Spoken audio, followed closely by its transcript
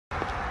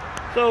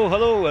So,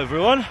 hello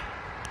everyone.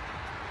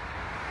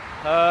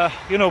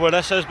 You know where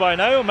this is by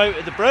now. I'm out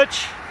at the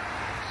bridge.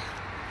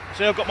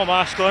 So I've got my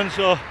mask on,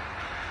 so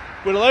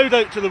we're allowed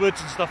out to the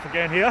woods and stuff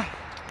again here.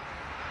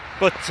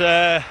 But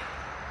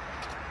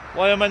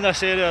while I'm in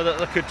this area, that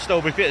there could still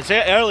be people. It's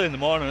early in the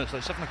morning. It's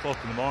like 7 o'clock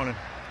in the morning.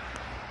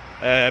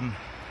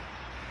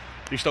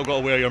 You still got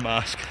to wear your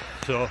mask.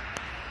 So,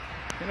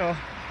 you know,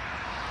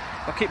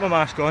 I'll keep my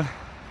mask on.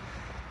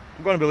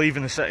 I'm going to be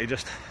leaving the city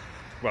just,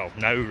 well,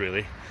 now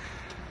really.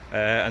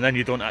 And then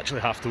you don't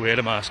actually have to wear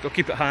a mask. I'll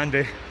keep it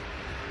handy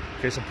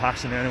in case I'm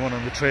passing anyone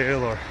on the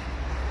trail or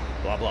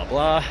blah blah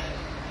blah.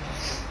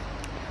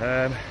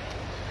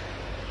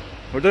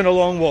 We're doing a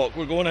long walk.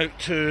 We're going out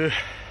to,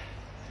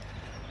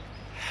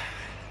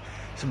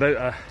 it's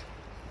about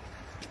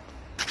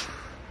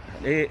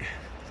a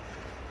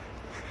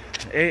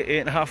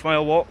 8.5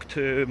 mile walk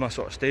to my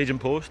sort of staging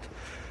post,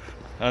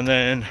 and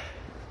then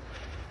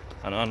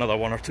another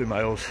 1 or 2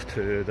 miles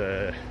to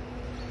the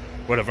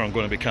wherever I'm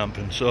going to be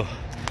camping. So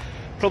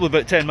probably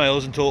about 10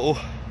 miles in total.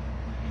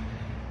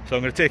 So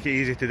I'm going to take it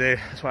easy today.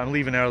 That's why I'm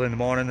leaving early in the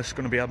morning. This is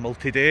going to be a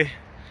multi-day.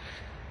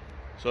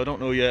 So I don't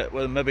know yet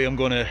whether maybe I'm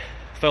going to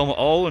film it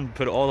all and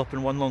put it all up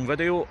in one long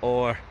video,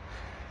 or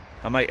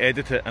I might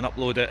edit it and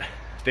upload it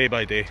day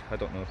by day. I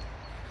don't know.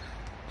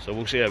 So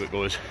we'll see how it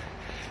goes.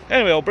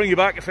 Anyway, I'll bring you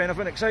back if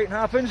anything exciting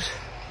happens.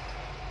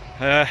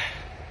 Yeah,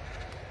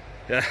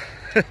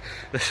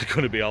 this is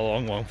going to be a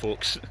long one,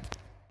 folks.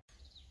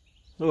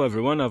 Hello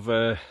everyone,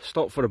 I've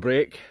stopped for a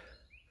break.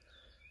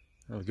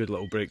 I have a good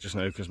little break just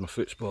now because my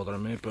foot's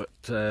bothering me, but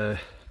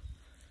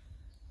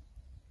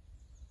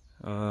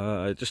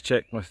I just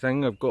checked my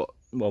thing. I've got,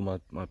 well, my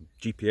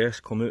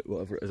GPS Komoot,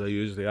 whatever it is I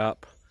use, the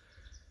app,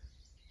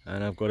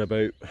 and I've got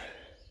about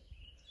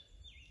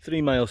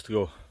 3 miles to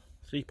go.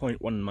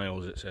 3.1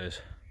 miles it says.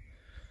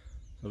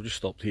 I've just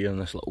stopped here in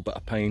this little bit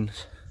of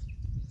pines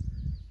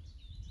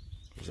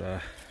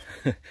because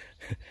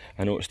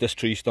I noticed this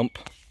tree stump.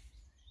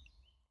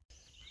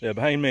 Yeah,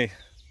 behind me,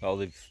 well,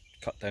 they've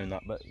cut down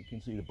that bit. You can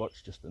see the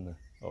birch just in the,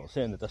 well,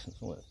 say in the distance,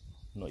 not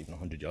even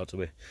 100 yards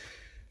away.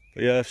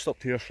 But yeah, I've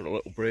stopped here for a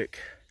little break.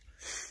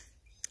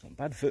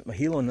 Bad foot, my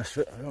heel on this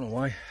foot, I don't know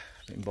why.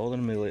 It's been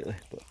bothering me lately,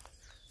 but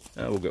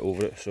we'll get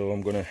over it. So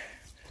I'm going to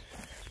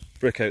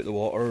break out the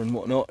water and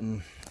whatnot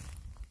and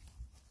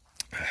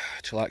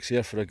chillax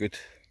here for a good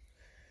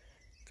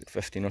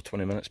 15 or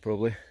 20 minutes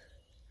probably.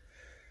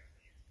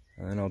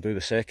 And then I'll do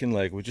the second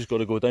leg. We just got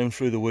to go down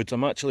through the woods.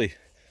 I'm actually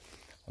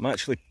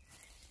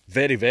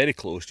very, very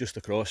close, just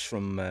across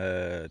from,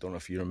 I don't know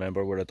if you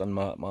remember where I done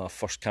my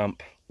first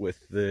camp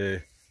with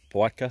the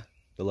Poaka,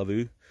 the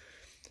Lavoo,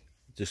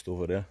 just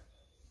over there,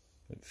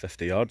 like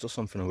 50 yards or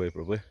something away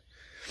probably.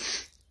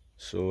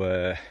 So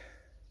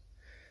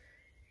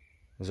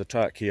there's a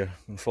track here,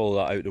 and follow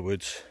that out the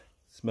woods.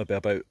 It's maybe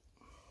about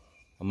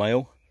a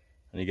mile,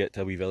 and you get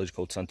to a wee village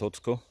called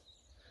Santotsko.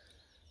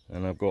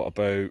 And I've got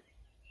about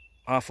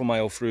half a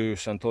mile through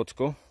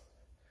Santotsko,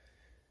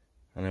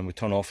 and then we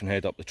turn off and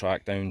head up the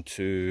track down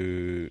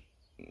to,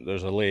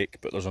 there's a lake,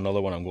 but there's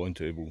another one I'm going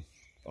to.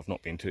 I've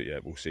not been to it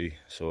yet, we'll see.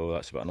 So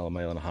that's about another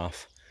 1.5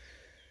 miles.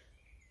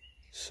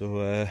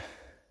 So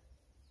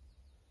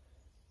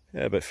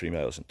yeah, about 3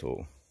 miles in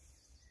total.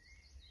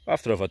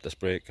 After I've had this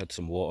break, had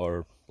some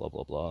water, blah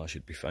blah blah, I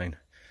should be fine.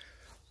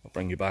 I'll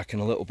bring you back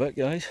in a little bit,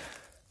 guys.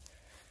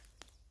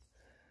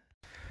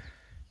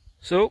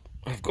 So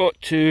I've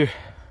got to,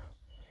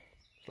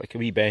 like a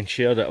wee bench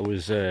here that I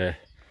was at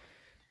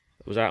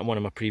on one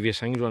of my previous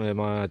things, one of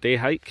my day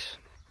hikes,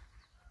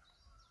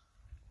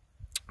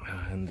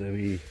 and the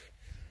wee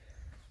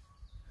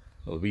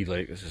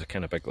lake, this is a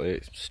kind of big lake,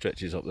 it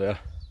stretches up there.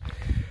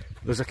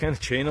 There's a kind of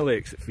chain of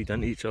lakes that feed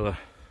into each other,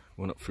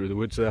 going up through the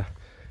woods there,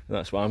 and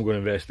that's what I'm going to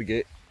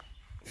investigate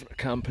for a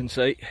camping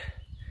site.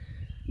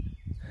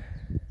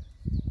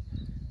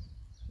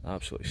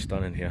 Absolutely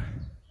stunning here.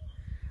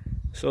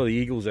 Saw the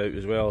eagles out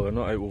as well. They're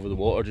not out over the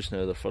water just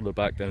now, they're further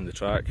back down the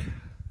track.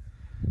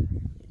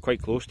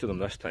 Quite close to them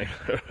this time.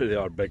 They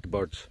are big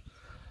birds.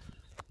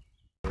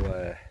 So,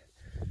 the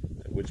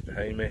woods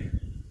behind me.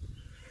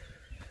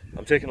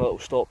 I'm taking a little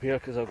stop here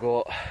because I've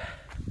got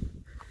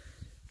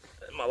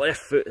my left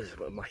foot,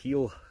 my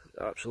heel,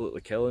 absolutely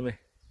killing me.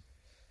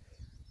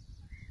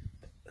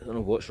 I don't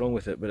know what's wrong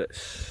with it, but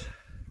it's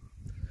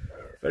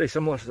very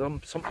similar to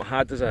something I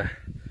had when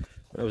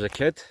I was a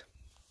kid.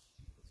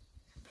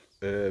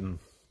 Not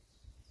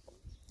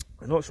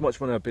so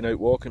much when I've been out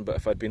walking, but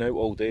if I'd been out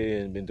all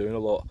day and been doing a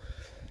lot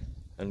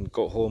and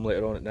got home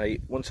later on at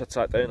night, once I'd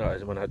sat down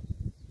at it, when I'd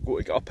go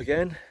to get up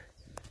again,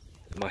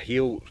 my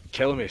heel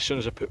killing me as soon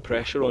as I put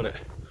pressure on it.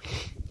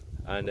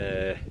 And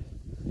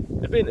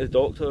I've been to the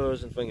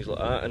doctors and things like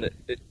that, and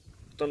it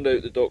turned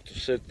out the doctor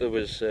said there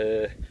was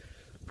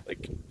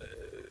like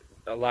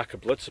a lack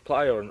of blood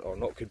supply, or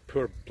not good,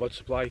 poor blood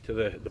supply to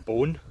the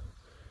bone,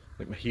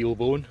 like my heel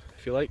bone,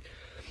 if you like.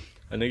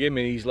 And they gave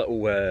me these little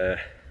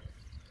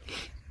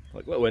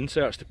like little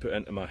inserts to put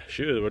into my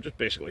shoe. They were just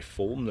basically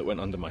foam that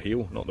went under my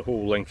heel, not the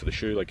whole length of the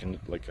shoe like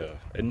a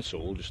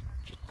insole, just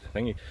a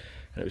thingy.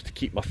 And it was to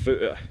keep my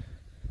foot at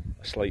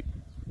a slight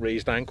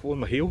raised ankle on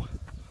my heel,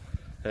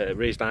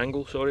 raised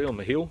angle, sorry, on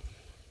my heel,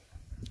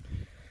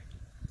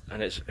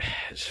 and it's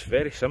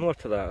very similar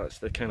to that. It's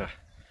the kind of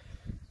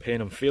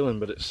pain I'm feeling,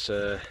 but it's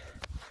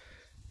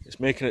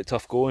making it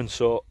tough going.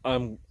 So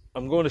I'm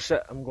going to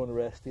sit. I'm going to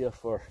rest here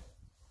for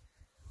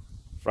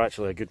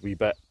actually a good wee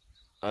bit,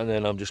 and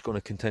then I'm just going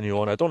to continue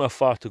on. I don't have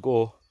far to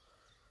go,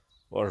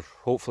 or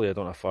hopefully I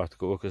don't have far to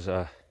go, because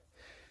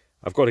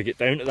I've got to get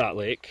down to that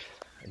lake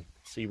and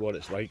see what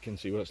it's like, and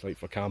see what it's like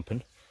for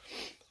camping.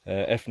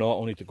 If not,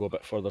 I'll need to go a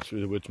bit further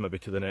through the woods, maybe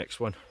to the next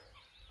one.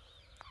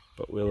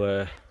 But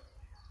we'll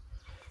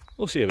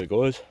see how it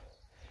goes.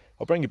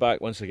 I'll bring you back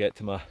once I get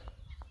to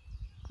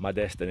my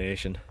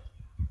destination.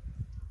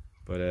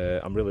 But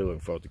I'm really looking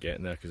forward to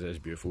getting there, because it is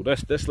beautiful.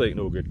 This lake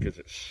no good because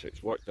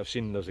it's worked. I've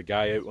seen there's a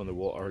guy out on the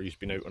water. He's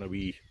been out on a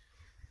wee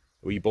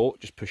boat,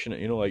 just pushing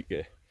it. You know, like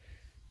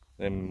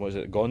what is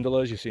it,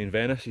 gondolas you see in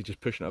Venice? He's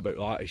just pushing it about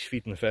that. He's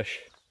feeding the fish.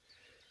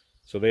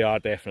 So they are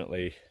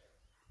definitely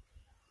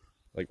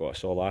like what I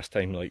saw last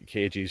time, like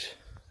cages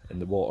in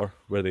the water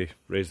where they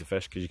raise the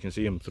fish, because you can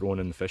see them throwing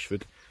in the fish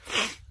food.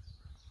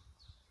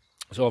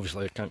 So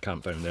obviously I can't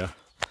camp down there.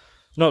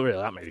 Not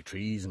really that many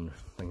trees and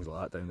things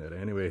like that down there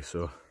anyway,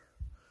 so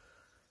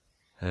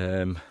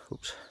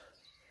oops.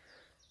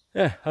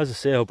 Yeah, as I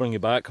say, I'll bring you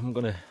back. I'm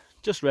gonna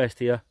just rest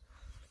here,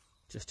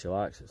 just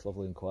chillax. It's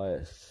lovely and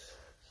quiet. It's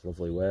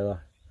lovely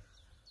weather,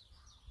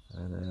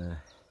 and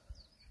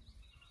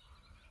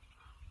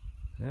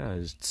yeah,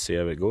 just see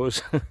how it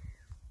goes.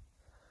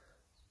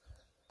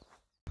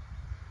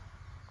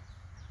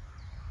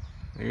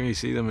 Here you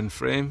see them in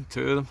frame,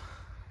 two of them.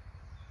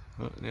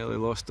 Oh, nearly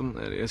lost them.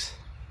 There he is.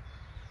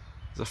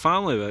 There's a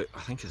family, I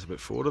think it's about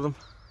 4 of them.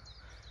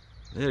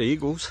 They're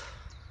eagles.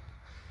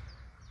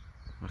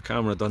 My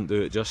camera doesn't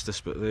do it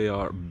justice, but they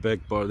are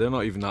big birds. They're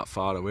not even that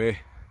far away.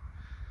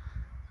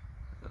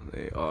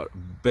 They are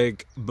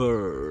big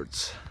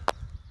birds.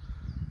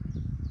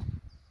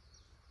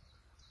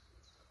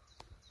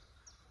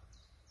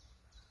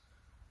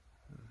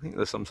 I think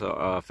there's some sort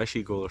of fish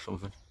eagle or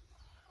something.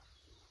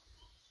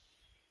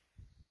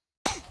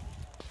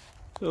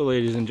 So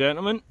ladies and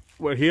gentlemen,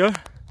 we're here.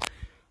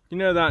 You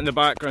know that in the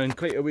background,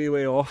 quite a wee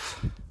way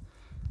off,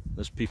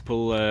 there's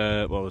people,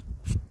 well,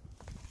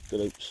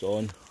 they're out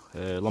sawing,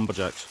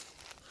 lumberjacks.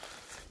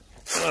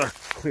 They're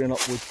clearing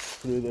up wood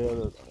through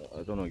there.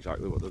 I don't know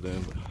exactly what they're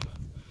doing, but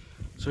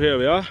so here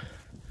we are.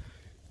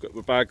 Got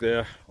my bag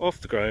there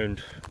off the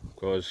ground,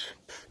 because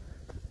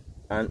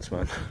ants,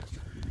 man.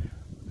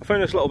 I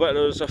found this little bit.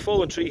 There's a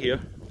fallen tree here,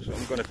 so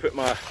I'm going to put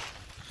my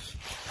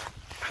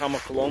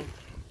hammock along.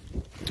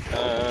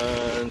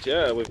 And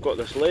yeah, we've got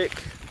this lake.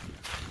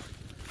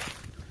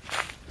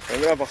 I'm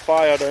going to have a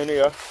fire down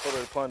here.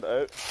 Already planned it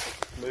out.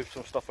 Move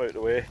some stuff out of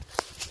the way.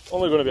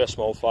 Only going to be a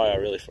small fire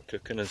really for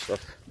cooking and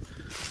stuff.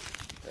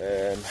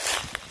 A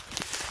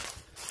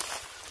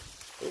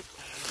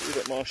wee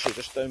bit marshy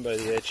just down by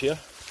the edge here.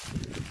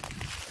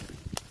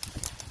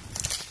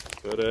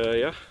 But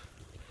yeah,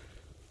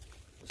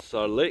 this is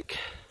our lake.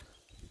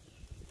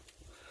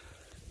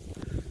 It's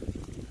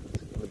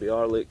going to be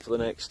our lake for the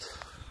next,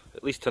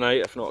 at least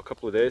tonight, if not a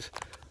couple of days.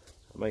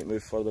 I might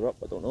move further up,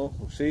 I don't know,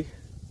 we'll see.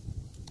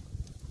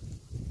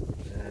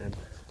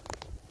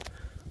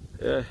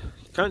 Yeah,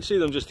 you can't see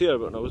them just here,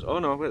 but I was, oh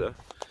no, wait there.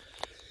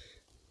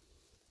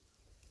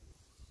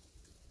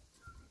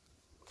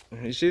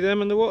 You see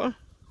them in the water?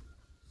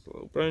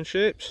 Little brown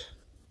shapes.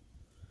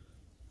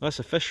 That's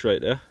a fish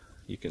right there,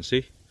 you can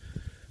see.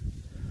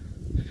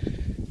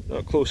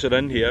 Not closer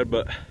in here,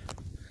 but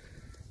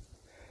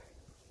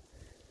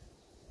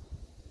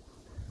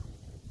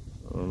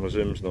oh, my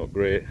zoom's not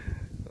great.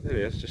 There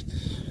he is, just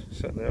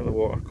sitting there in the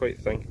water, quite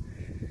thin.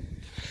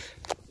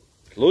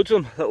 Loads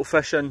of them, little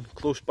fish in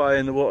close by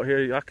in the water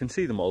here. I can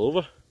see them all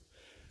over.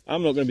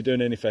 I'm not going to be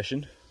doing any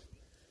fishing. I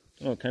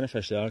don't know what kind of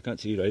fish they are, I can't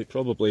see right.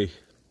 Probably, I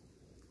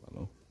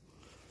don't know,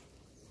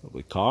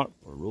 probably carp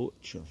or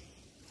roach, or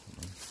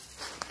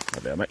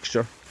maybe a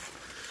mixture.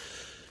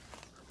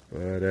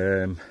 But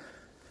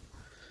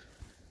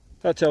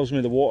that tells me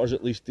the water's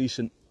at least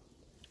decent.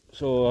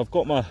 So I've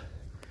got my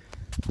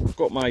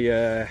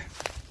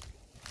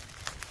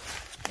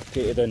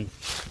located in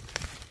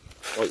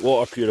like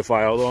water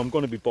purifier, although I'm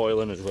going to be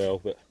boiling as well,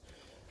 but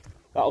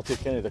that'll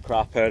take any of the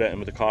crap out of it, and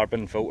with the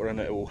carbon filter in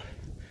it, it will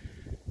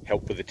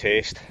help with the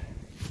taste.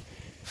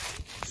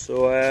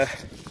 So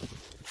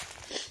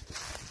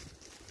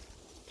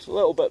it's a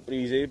little bit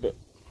breezy, but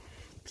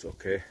it's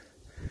okay.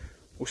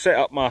 We'll set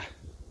up my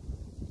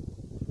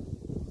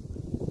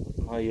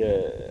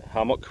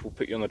hammock. We'll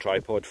put you on the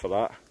tripod for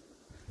that,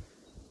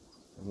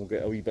 and we'll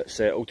get a wee bit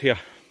settled here.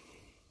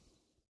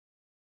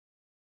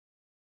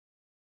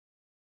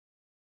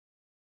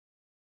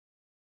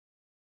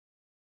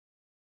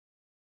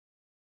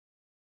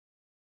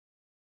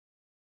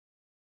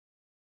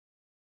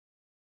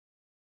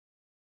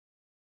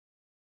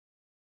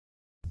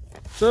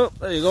 So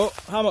there you go,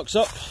 hammock's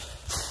up.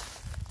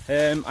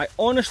 I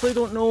honestly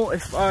don't know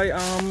if I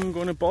am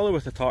going to bother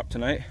with the tarp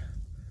tonight,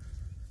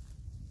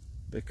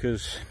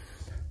 because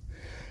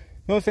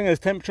the other thing is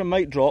temperature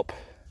might drop,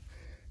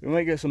 we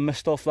might get some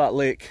mist off that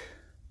lake.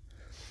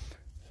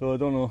 So I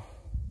don't know,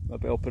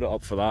 maybe I'll put it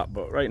up for that,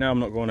 but right now I'm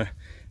not going to.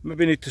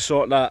 Maybe need to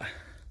sort that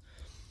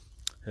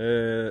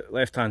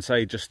left hand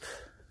side, just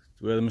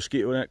where the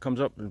mosquito net comes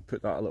up, and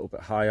put that a little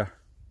bit higher,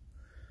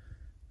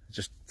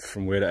 just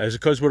from where it is,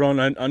 because we're on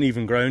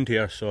uneven ground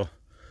here. So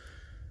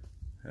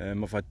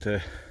I've had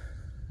to,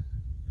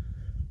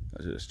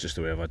 it's just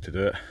the way I've had to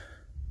do it.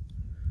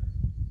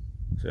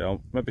 So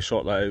I'll maybe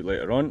sort that out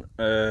later on,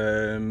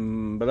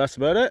 but that's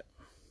about it.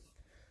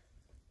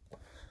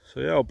 So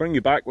yeah, I'll bring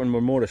you back when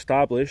we're more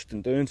established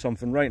and doing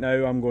something. Right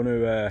now I'm going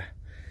to,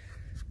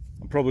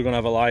 I'm probably going to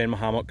have a lie in my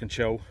hammock and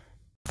chill.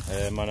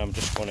 And I'm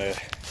just going to,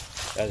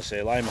 as I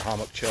say, lie in my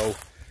hammock, chill,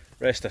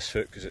 rest this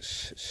foot, because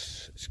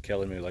it's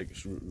killing me. Like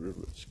it's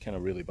kind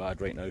of really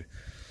bad right now.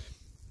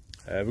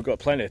 We've got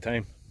plenty of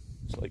time.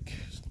 It's like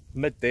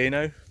midday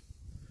now.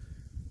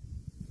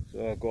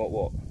 So I've got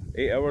what,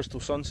 8 hours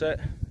till sunset,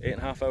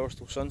 8.5 hours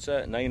till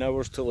sunset, 9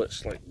 hours till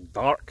it's like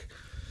dark.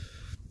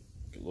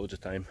 Got loads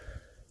of time.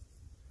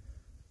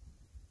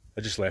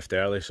 I just left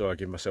early, so I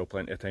give myself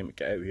plenty of time to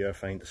get out here,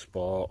 find a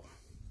spot,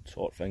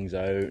 sort things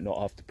out,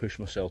 not have to push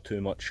myself too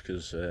much,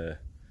 because the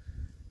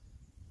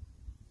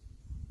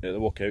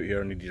walk out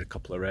here I needed a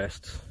couple of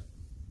rests.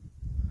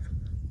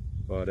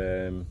 But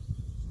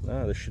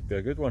this should be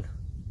a good one.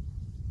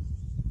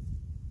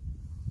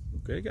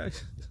 Okay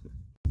guys.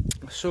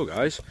 So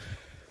guys,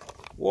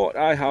 what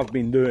I have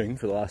been doing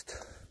for the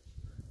last,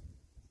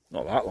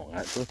 not that long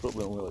actually,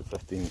 probably only like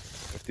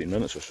 15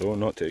 minutes or so,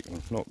 not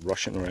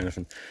rushing or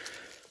anything.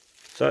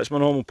 So that's my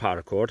normal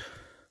paracord.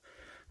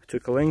 I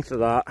took a length of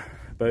that,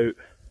 about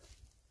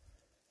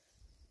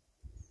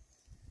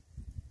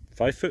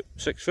 5 foot,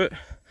 6 foot.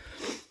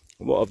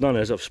 And what I've done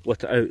is I've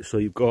split it out, so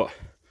you've got,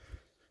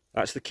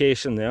 that's the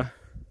case in there,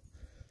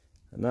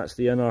 and that's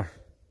the inner,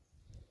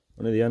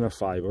 one of the inner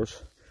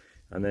fibres,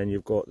 and then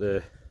you've got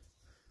the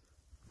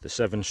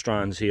 7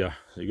 strands here.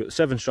 So you've got the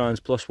 7 strands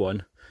plus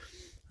 1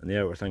 and the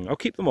outer thing. I'll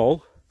keep them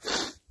all.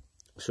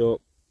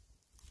 So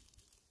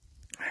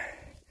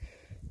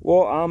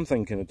what I'm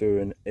thinking of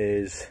doing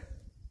is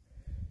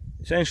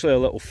essentially a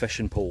little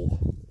fishing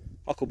pole,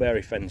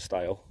 huckleberry fin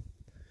style.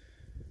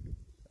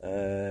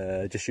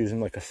 Just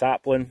using like a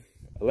sapling,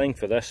 a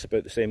length of this,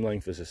 about the same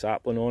length as the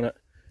sapling on it.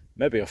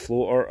 Maybe a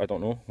floater, I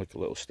don't know, like a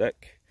little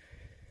stick.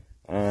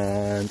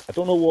 And I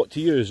don't know what to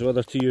use,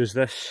 whether to use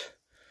this,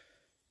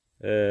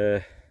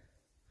 come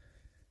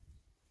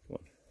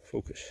on,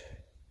 focus.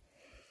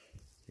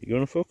 You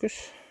going to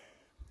focus?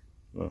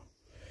 No.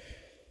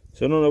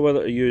 So I don't know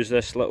whether to use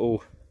this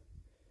little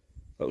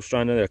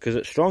strand in there, because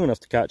it's strong enough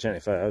to catch any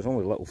fish. It's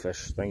only a little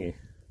fish thingy.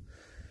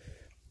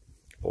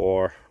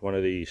 Or one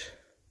of these,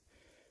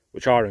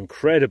 which are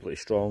incredibly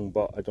strong,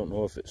 but I don't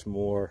know if it's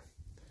more,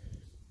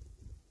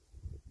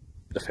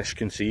 the fish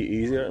can see it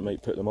easier, it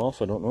might put them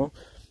off, I don't know.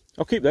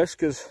 I'll keep this,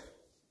 because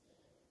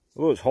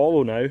although it's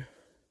hollow now,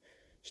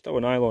 still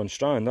a nylon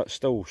strand, that's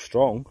still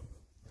strong.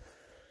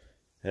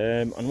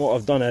 And what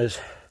I've done is,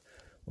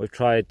 we've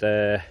tried,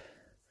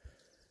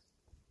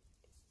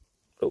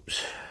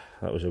 oops,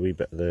 that was a wee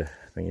bit of the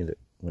thingy that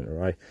went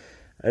awry.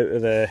 Out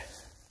of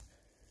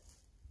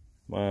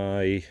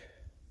my,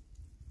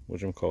 what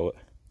do you call it?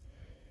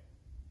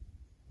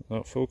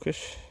 That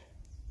focus?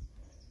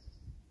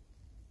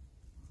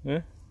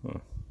 Yeah?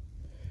 Oh.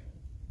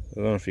 I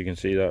don't know if you can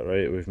see that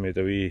right, we've made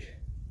a wee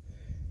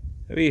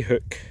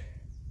hook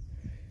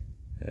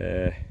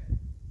out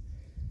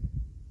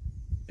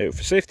of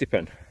a safety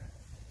pin.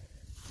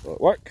 Will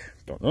it work?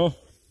 Don't know.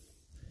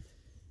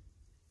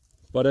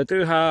 But I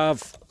do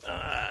have,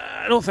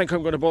 I don't think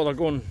I'm going to bother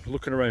going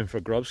looking around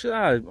for grubs.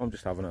 I'm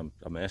just having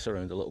a mess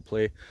around, a little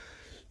play.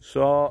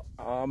 So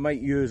I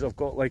might use, I've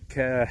got like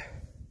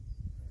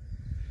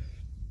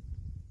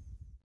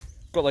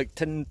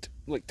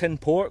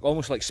tinned pork,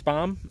 almost like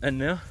Spam in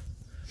there.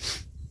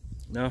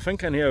 Now I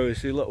think in here we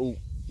see little,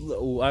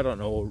 I don't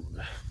know,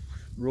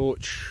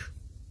 roach,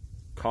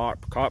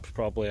 carp. Carp's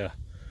probably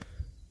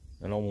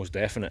an almost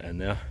definite in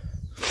there.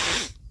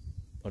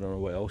 I don't know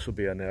what else will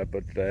be in there,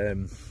 but I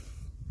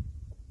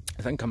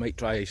think I might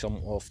try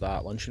something off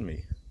that luncheon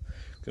meat.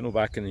 You know,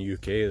 back in the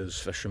UK, there's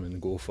fishermen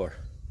go for,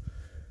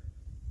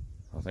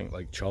 I think,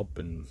 like chub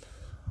and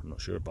I'm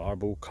not sure,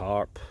 barbel,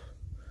 carp,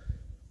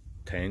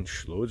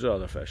 tench, loads of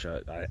other fish.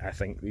 I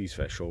think these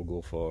fish all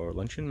go for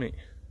luncheon meat.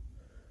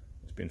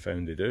 It's been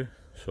found to do.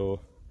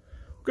 So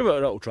give it a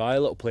little try,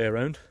 a little play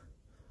around.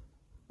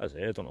 As I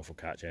say, I don't know if we'll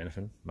catch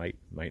anything. Might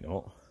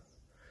not.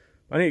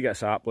 I need to get a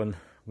sapling.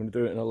 I'm going to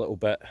do it in a little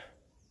bit.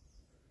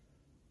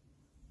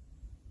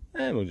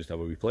 And we'll just have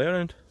a wee play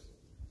around.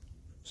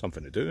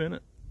 Something to do,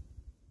 innit?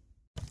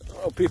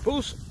 Well,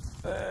 peoples,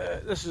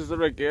 this is the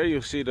rig here.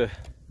 You'll see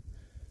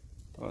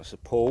that's a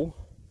pole.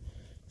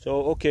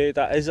 So, okay,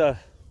 that is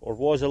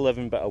was a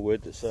living bit of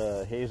wood. It's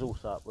a hazel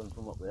sapling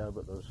from up there,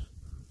 but there's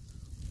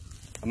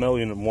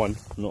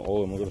 1,000,001. Not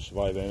all of them are going to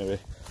survive anyway.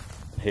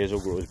 Hazel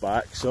grows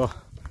back, so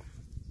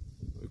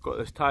we've got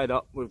this tied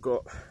up. We've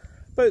got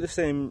about the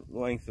same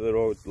length of the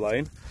rod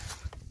line.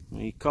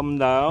 You come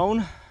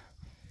down.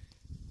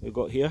 We've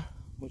got here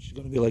which is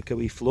going to be like a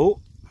wee float.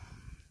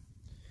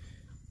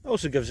 It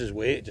also gives us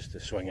weight just to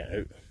swing it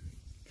out.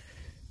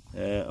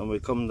 And we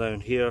come down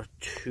here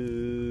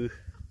to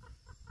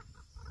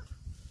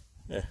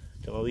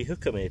my wee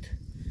hook I made.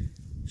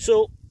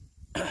 So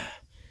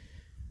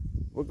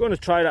we're going to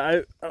try that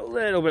out a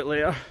little bit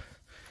later.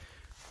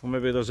 Or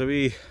maybe there's a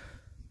wee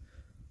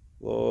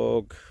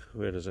log,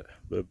 where is it?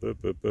 Boop, boop,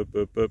 boop, boop,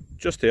 boop, boop.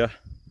 Just here.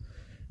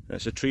 And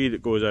it's a tree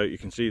that goes out, you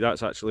can see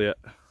that's actually it,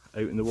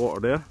 out in the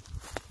water there.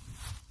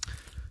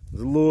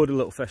 There's a load of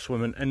little fish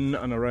swimming in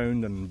and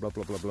around and blah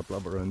blah blah blah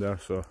blah around there,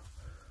 so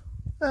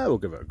we'll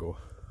give it a go,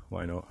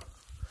 why not?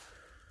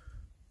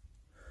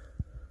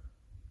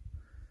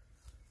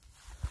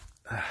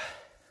 I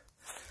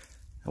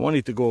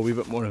wanted to go a wee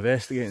bit more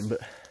investigating,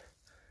 but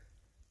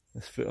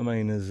this foot of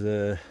mine is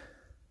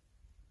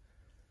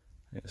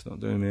it's not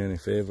doing me any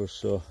favours,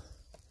 so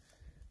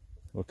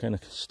we're kind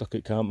of stuck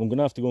at camp. I'm going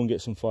to have to go and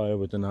get some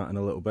firewood and that in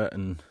a little bit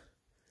and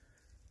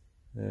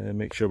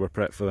make sure we're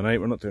prepped for the night.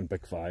 We're not doing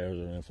big fires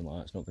or anything like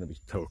that, it's not going to be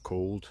tower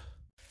cold.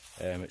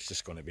 It's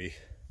just going to be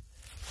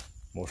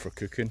more for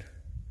cooking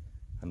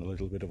and a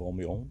little bit of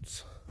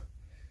ambiance.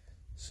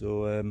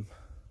 So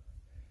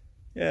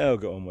yeah, I'll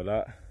get on with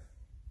that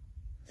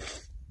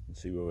and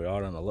see where we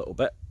are in a little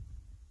bit.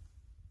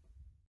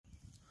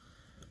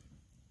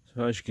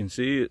 So as you can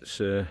see,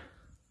 it's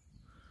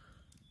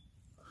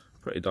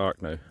pretty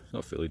dark now. It's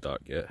not fully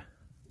dark yet.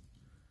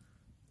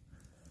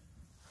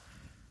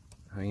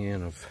 Hang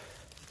in, I've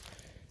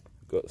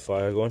got the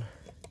fire going.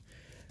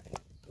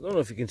 I don't know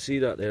if you can see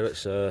that there,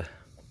 it's a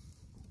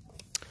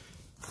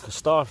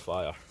star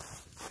fire.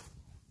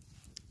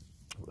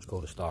 What's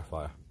called a star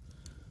fire.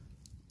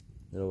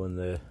 You know, when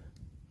the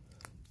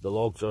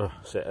logs are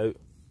set out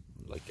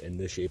like in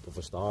the shape of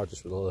a star,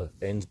 just with all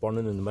the ends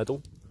burning in the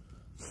middle.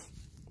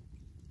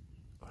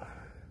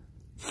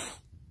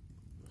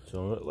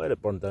 So let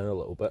it burn down a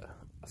little bit.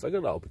 I figure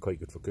that'll be quite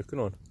good for cooking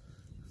on,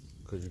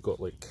 because you've got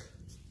like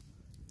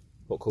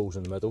hot coals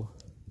in the middle.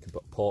 You can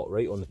put a pot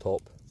right on the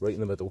top, right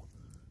in the middle,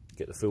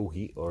 get the full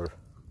heat, or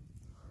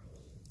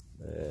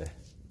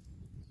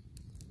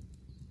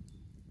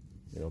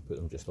you know, put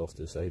them just off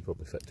to the side.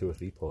 Probably fit 2 or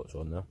 3 pots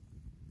on there.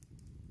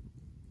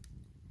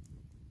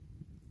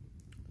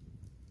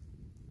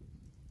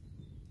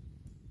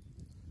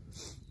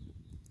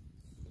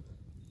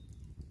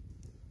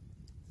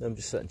 I'm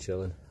just sitting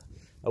chilling.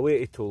 I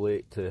waited till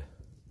late to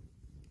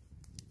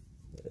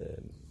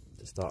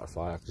start a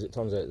fire, because it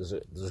turns out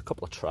there's a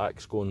couple of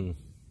tracks going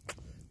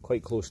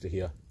quite close to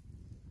here.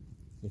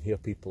 You can hear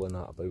people in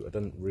that about. I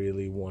didn't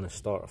really want to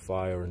start a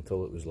fire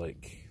until it was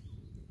like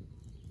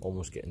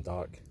almost getting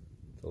dark,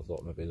 so I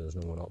thought maybe there's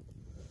no one up,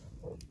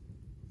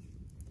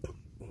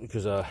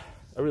 because I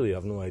really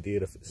have no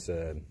idea if it's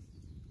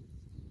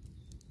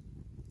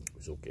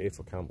okay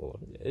for camping. Well,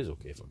 it is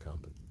okay for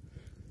camping.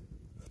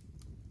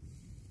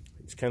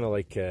 It's kind of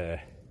like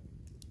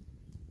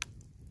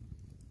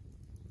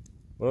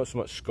well, not so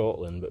much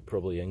Scotland, but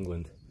probably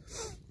England,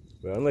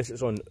 where unless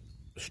it's on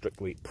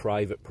strictly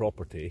private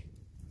property,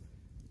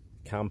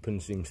 camping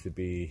seems to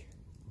be,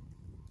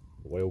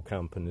 wild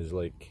camping is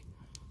like,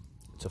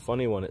 it's a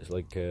funny one. It's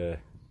like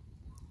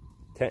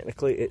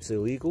technically it's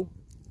illegal,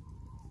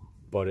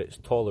 but it's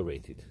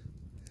tolerated,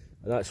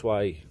 and that's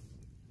why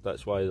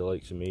the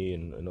likes of me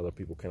and other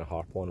people kind of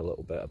harp on a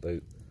little bit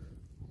about,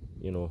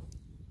 you know,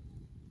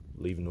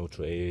 leave no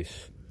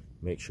trace,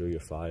 make sure your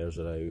fires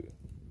are out, you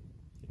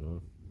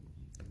know.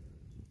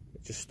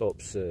 It just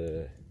stops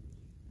us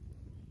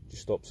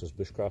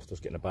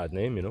bushcrafters getting a bad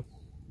name, you know.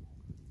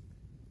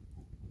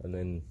 And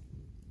then,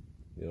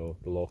 you know,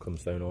 the law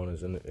comes down on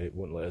us and it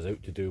won't let us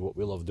out to do what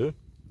we love doing.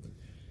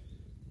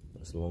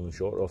 That's the long and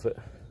short of it.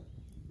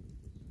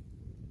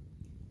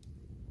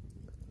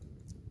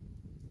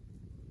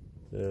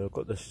 So I've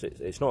got this,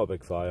 it's not a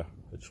big fire,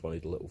 I just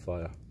wanted a little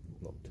fire,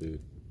 not too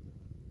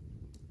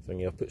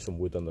thingy. I put some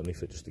wood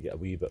underneath it just to get a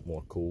wee bit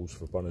more coals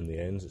for burning the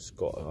ends. It's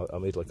got, I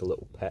made like a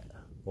little pit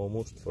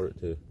almost for it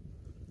to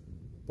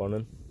burn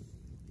in.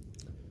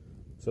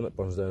 So when it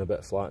burns down a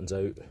bit, flattens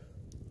out,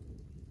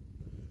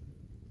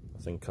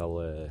 I think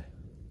I'll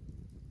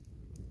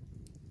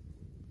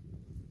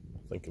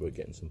think about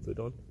getting some food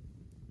on.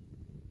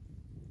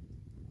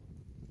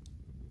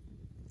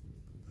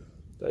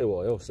 Tell you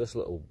what else, this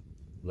little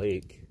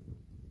lake,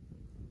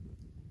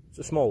 it's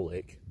a small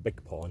lake,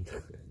 big pond,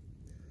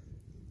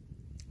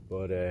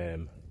 but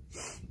I've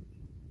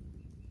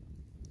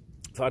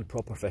had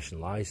proper fishing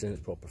licence,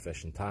 proper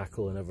fishing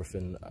tackle and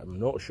everything. I'm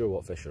not sure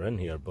what fish are in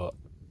here, but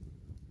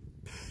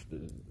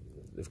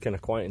they've kind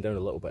of quietened down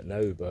a little bit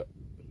now. But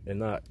in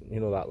that,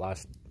 you know, that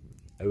last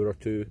hour or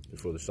two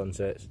before the sun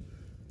sets,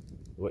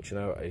 witching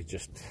out,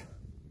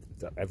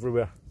 they're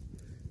everywhere.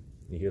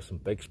 You hear some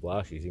big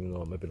splashes, even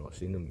though I've maybe not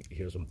seen them. You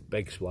hear some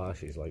big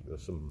splashes, like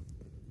there's some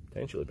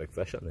potentially big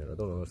fish in there. I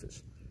don't know if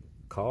it's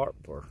carp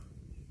or...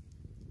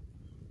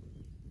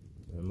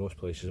 In most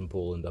places in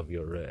Poland have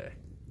your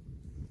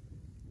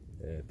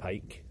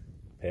pike,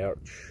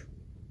 perch,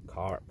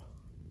 carp,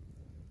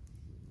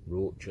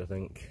 roach, I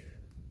think.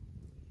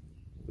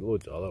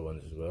 Loads of other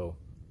ones as well.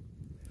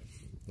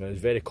 Now, it's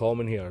very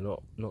common here,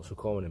 not so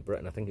common in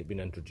Britain. I think it's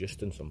been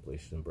introduced in some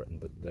places in Britain,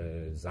 but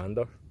the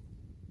zander,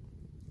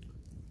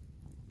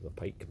 the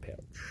pike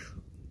perch,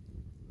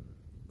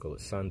 call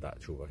it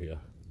sandach over here,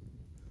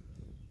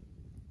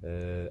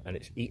 and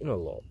it's eaten a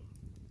lot.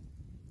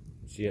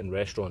 You see it in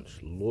restaurants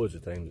loads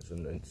of times.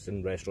 It's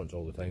in restaurants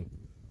all the time.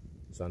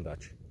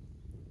 Sandach.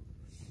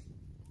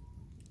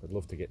 I'd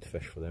love to get to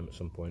fish for them at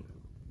some point,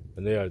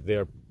 and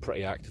they're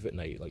pretty active at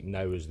night. Like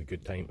now is the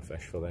good time to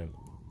fish for them.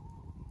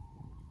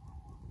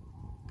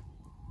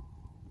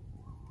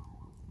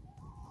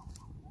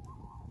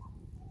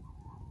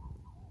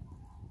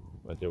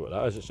 No idea what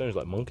that is. It sounds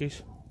like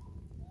monkeys.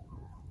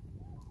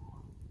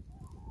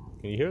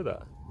 Can you hear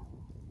that?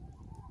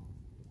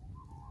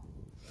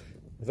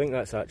 I think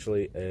that's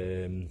actually,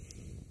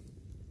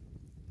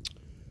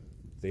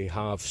 they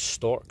have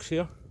storks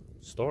here.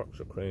 Storks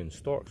or cranes?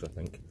 Storks, I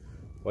think.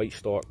 White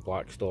stork,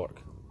 black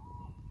stork.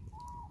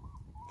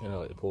 Kind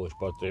of like the Polish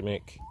bird. They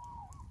make,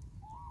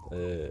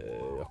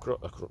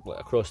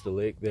 across the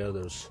lake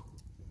there's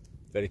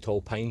very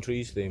tall pine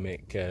trees. They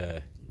make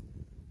their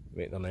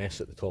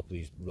nests at the top of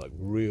these like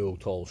real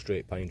tall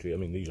straight pine trees. I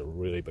mean, these are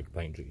really big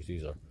pine trees.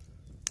 These are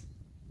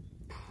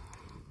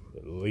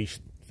at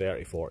least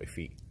 30-40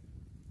 feet,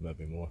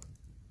 maybe more.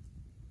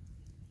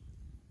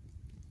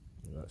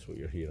 And that's what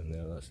you're hearing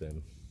there. That's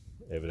them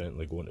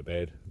evidently going to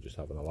bed, just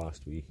having a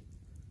last wee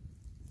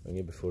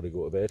thingy before they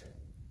go to bed.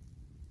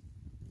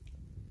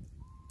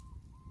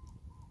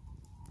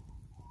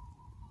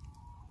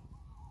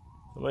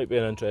 It might be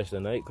an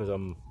interesting night because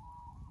I'm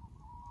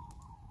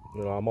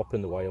up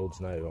in the wilds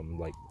now. I'm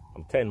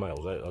 10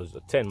 miles out. It was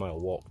a 10-mile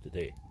walk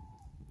today.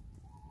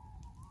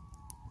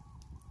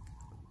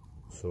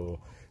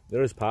 So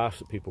there is paths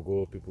that people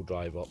go, people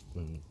drive up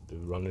and do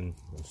running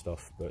and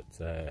stuff, but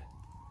yeah.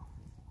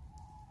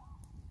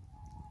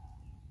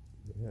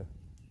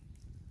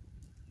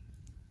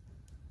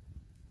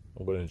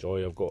 I'm going to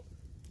enjoy. I've got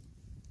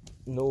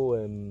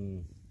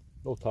no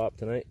tarp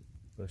tonight.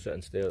 I'm going to sit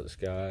and stare at the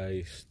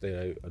sky,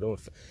 stare out. I don't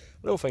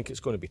think it's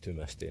going to be too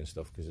misty and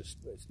stuff because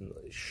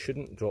it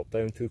shouldn't drop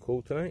down too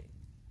cold tonight.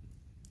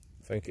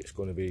 I think it's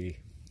going to be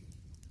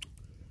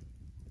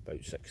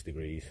about 6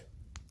 degrees,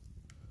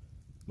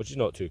 which is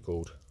not too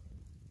cold.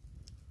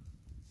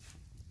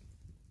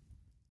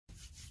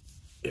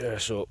 Yeah,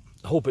 so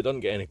I hope it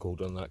doesn't get any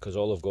colder than that because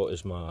all I've got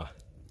is my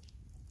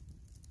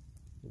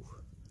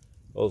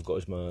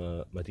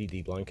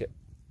DD blanket.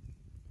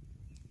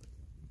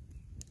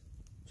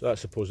 So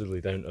that's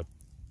supposedly down to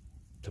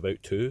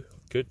about 2.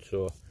 Good.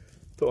 So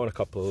put on a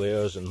couple of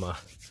layers and my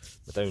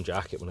down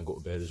jacket when I go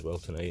to bed as well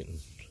tonight, and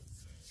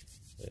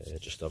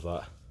just have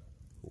that.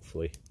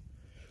 Hopefully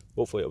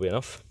it'll be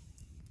enough.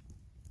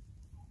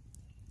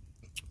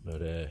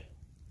 But yeah,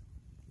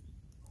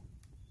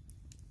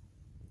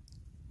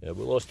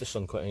 we lost the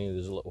sun quite.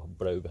 There's a little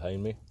brow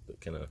behind me that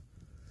kind of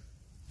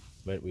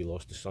meant we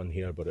lost the sun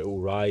here, but it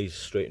will rise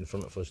straight in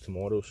front of us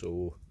tomorrow,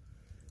 so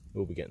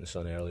we'll be getting the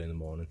sun early in the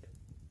morning.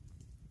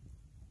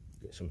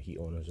 Get some heat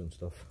on us and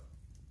stuff.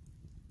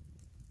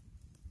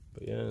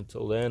 But yeah,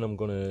 until then I'm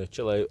gonna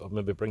chill out. I'll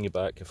maybe bring you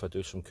back if I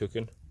do some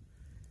cooking.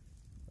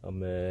 I'm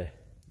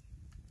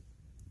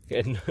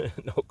getting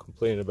not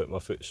complaining about my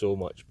foot so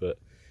much, but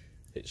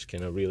it's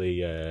kind of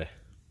really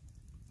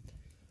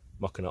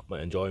mucking up my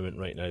enjoyment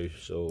right now.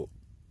 So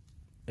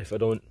if I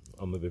don't,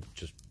 I'll maybe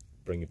just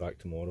bring you back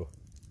tomorrow.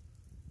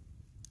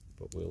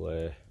 But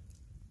we'll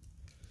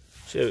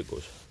see how it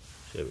goes.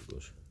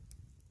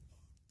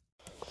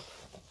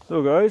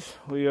 So guys,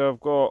 we have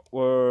got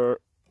our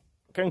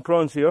king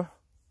prawns here,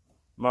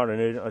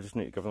 marinated. I just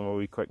need to give them a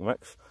wee quick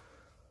mix.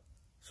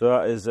 So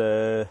that is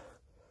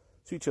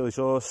sweet chilli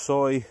sauce,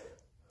 soy,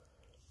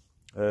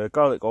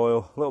 garlic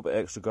oil, a little bit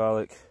extra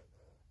garlic,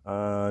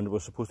 and it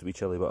was supposed to be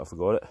chilli but I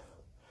forgot it.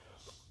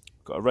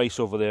 Got a rice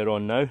over there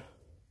on now.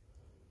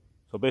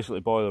 So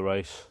basically boil the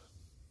rice,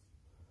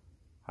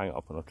 hang it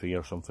up on a tree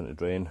or something to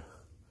drain,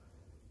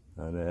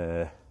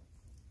 and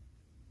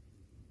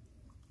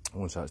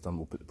once that's done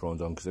we'll put the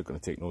prawns on because they're going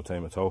to take no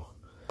time at all.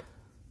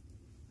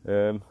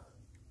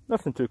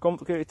 Nothing too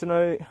complicated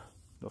tonight,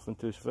 nothing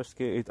too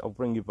sophisticated. I'll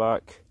bring you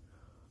back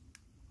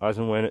as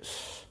and when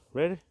it's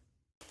ready.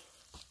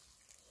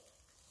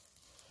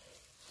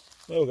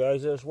 Well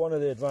guys, there's one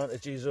of the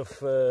advantages of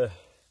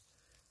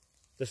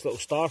this little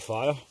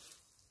Starfire.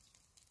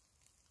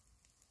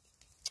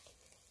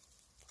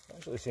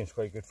 Actually seems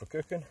quite good for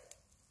cooking.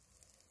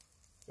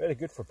 Very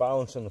good for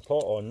balancing the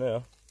pot on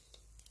there.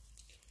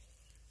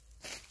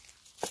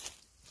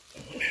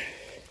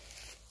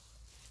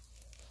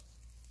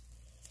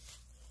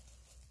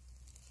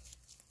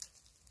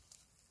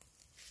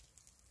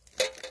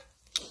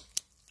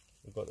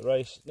 We've got the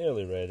rice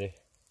nearly ready.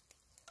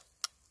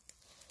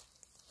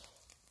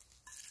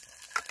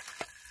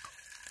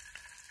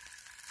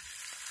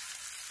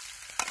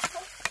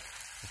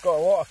 We've got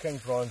a lot of king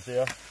prawns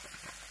here.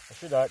 I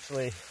should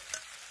actually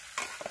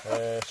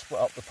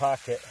split up the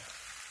packet,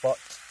 but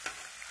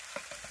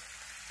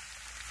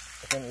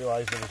I didn't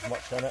realise there was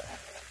much in it.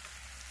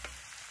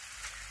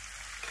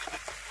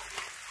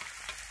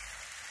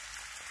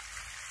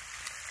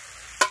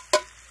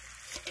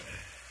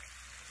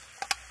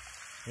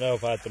 now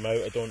I've had them out,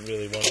 I don't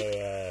really want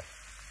to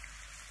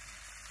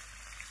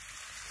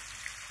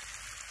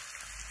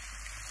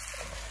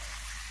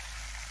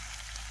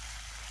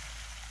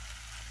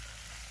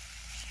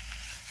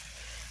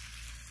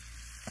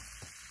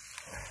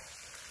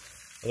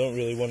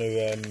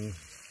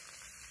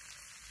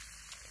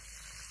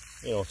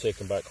you know, take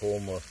them back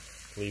home or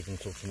leave them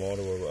till tomorrow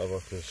or whatever,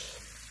 because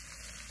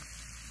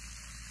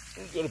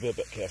you've got to be a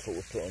bit careful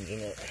with prawns, you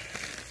know.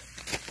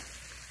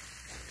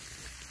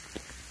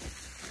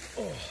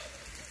 Oh.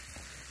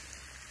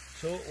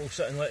 So we'll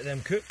sit and let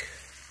them cook.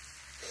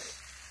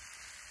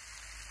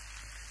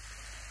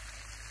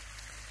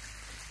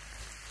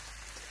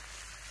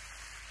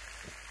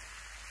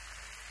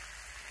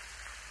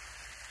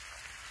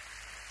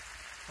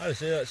 I would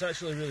say that's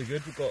actually really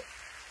good. We've got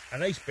a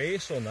nice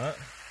base on that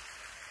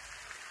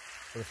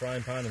for the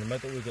frying pan in the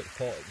middle. We've got the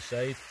pot at the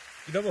side.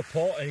 You'd have a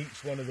pot in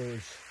each one of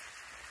those,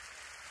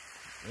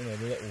 you know,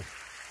 the little,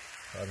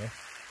 I don't know,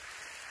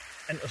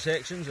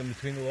 intersections in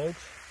between the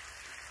logs.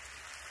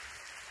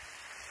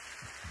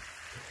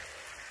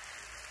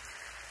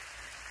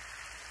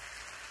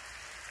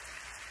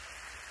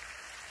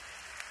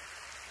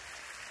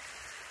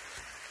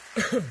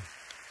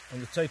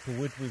 And the type of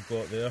wood we've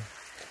got there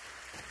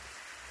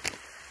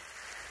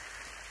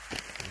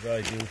is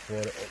ideal for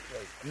it.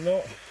 I'm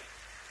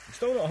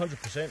still not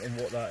 100% on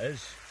what that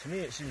is. To me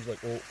it seems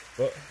like oak,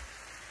 but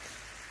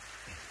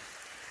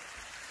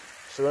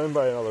surrounded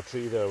by another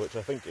tree there, which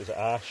I think is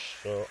ash,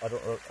 so I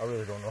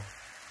really don't know.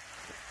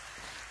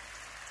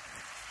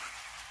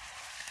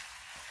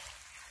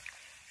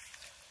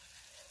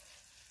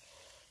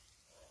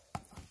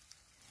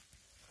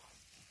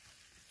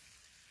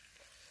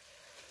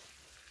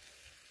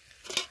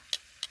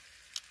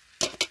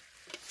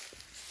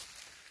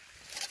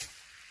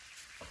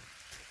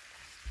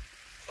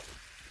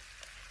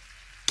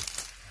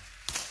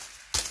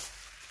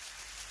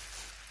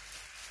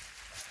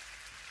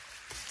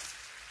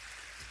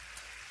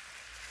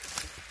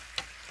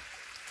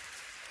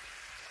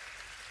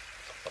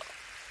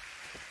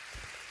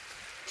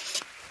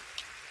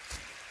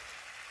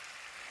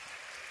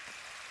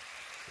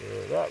 So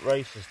that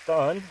rice is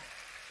done.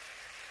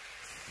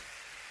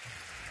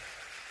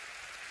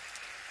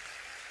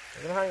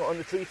 I'm going to hang it on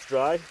the tree to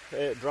dry,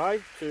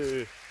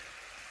 to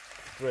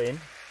drain.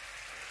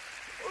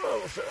 Oh,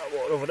 we'll set that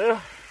water over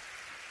there.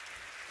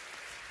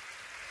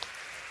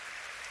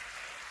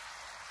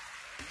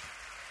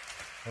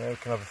 And then we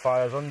can have the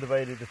fire's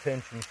undivided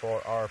attention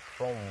for our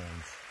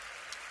prawns.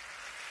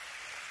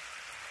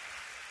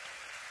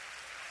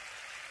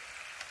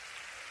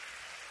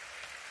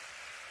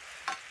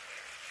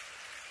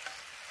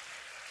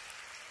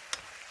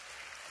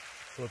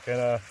 So kind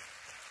of,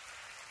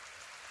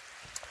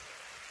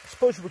 I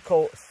suppose you would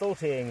call it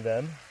sauteing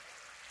them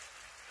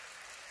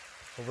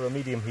over a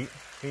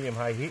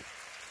medium-high heat.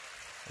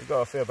 They've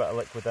got a fair bit of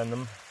liquid in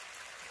them,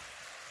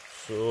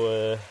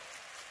 so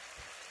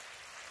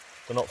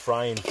they're not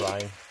frying.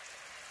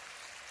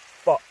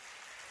 But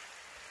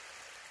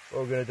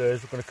what we're going to do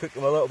is we're going to cook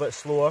them a little bit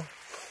slower,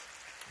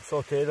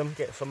 saute them,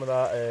 get some of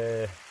that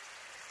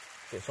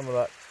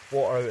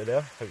water out of there,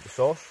 out of the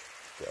sauce,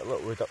 get a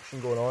little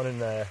reduction going on,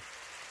 and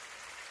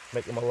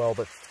make them a little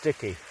bit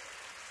sticky.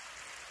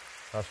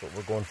 That's what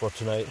we're going for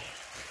tonight.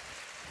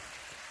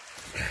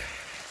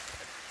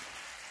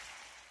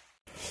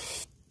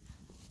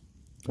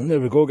 And there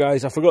we go,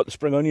 guys. I forgot the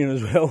spring onion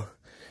as well,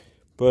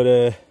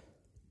 but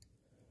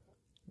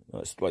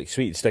that's like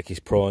sweet and sticky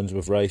prawns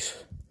with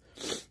rice.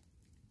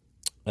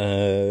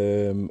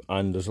 And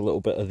there's a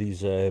little bit of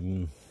these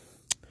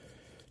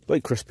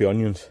like crispy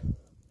onions.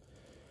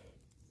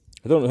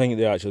 I don't think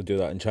they actually do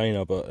that in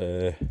China, but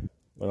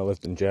when I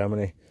lived in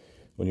Germany,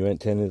 when you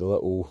went to any of the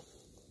little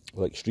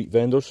like street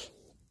vendors,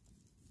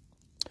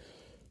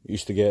 you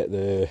used to get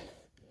the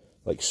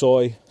like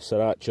soy,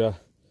 sriracha,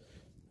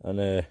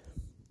 and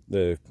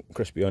the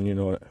crispy onion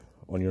on it,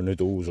 on your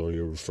noodles or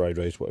your fried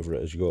rice, whatever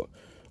it is you got,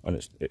 and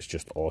it's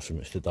just awesome.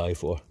 It's to die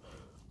for.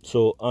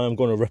 So I'm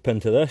going to rip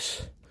into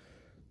this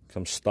because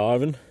I'm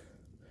starving.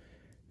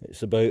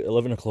 It's about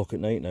 11 o'clock at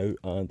night now,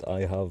 and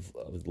I've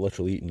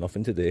literally eaten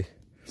nothing today.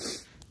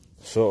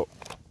 So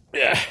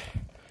yeah,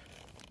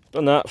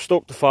 done that.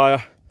 Stoked the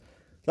fire.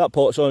 That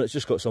pot's on. It's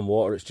just got some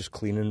water. It's just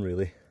cleaning,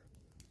 really.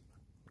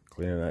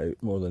 Cleaning it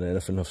out more than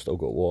anything. I've still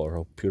got water.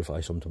 I'll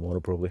purify some tomorrow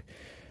probably.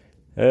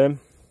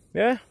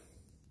 Yeah,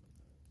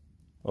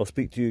 I'll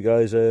speak to you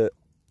guys on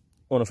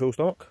a full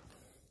stock.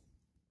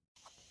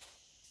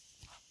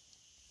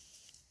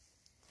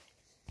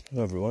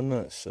 Hello everyone,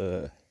 that's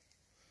me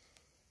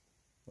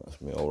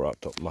all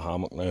wrapped up in my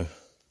hammock now.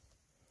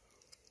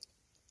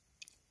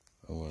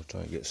 I'm going to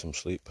try and get some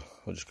sleep.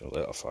 I'm just going to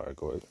let a fire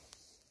go out.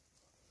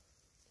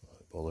 I'm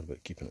not bothered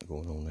about keeping it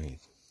going all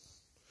night.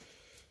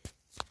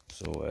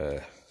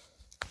 So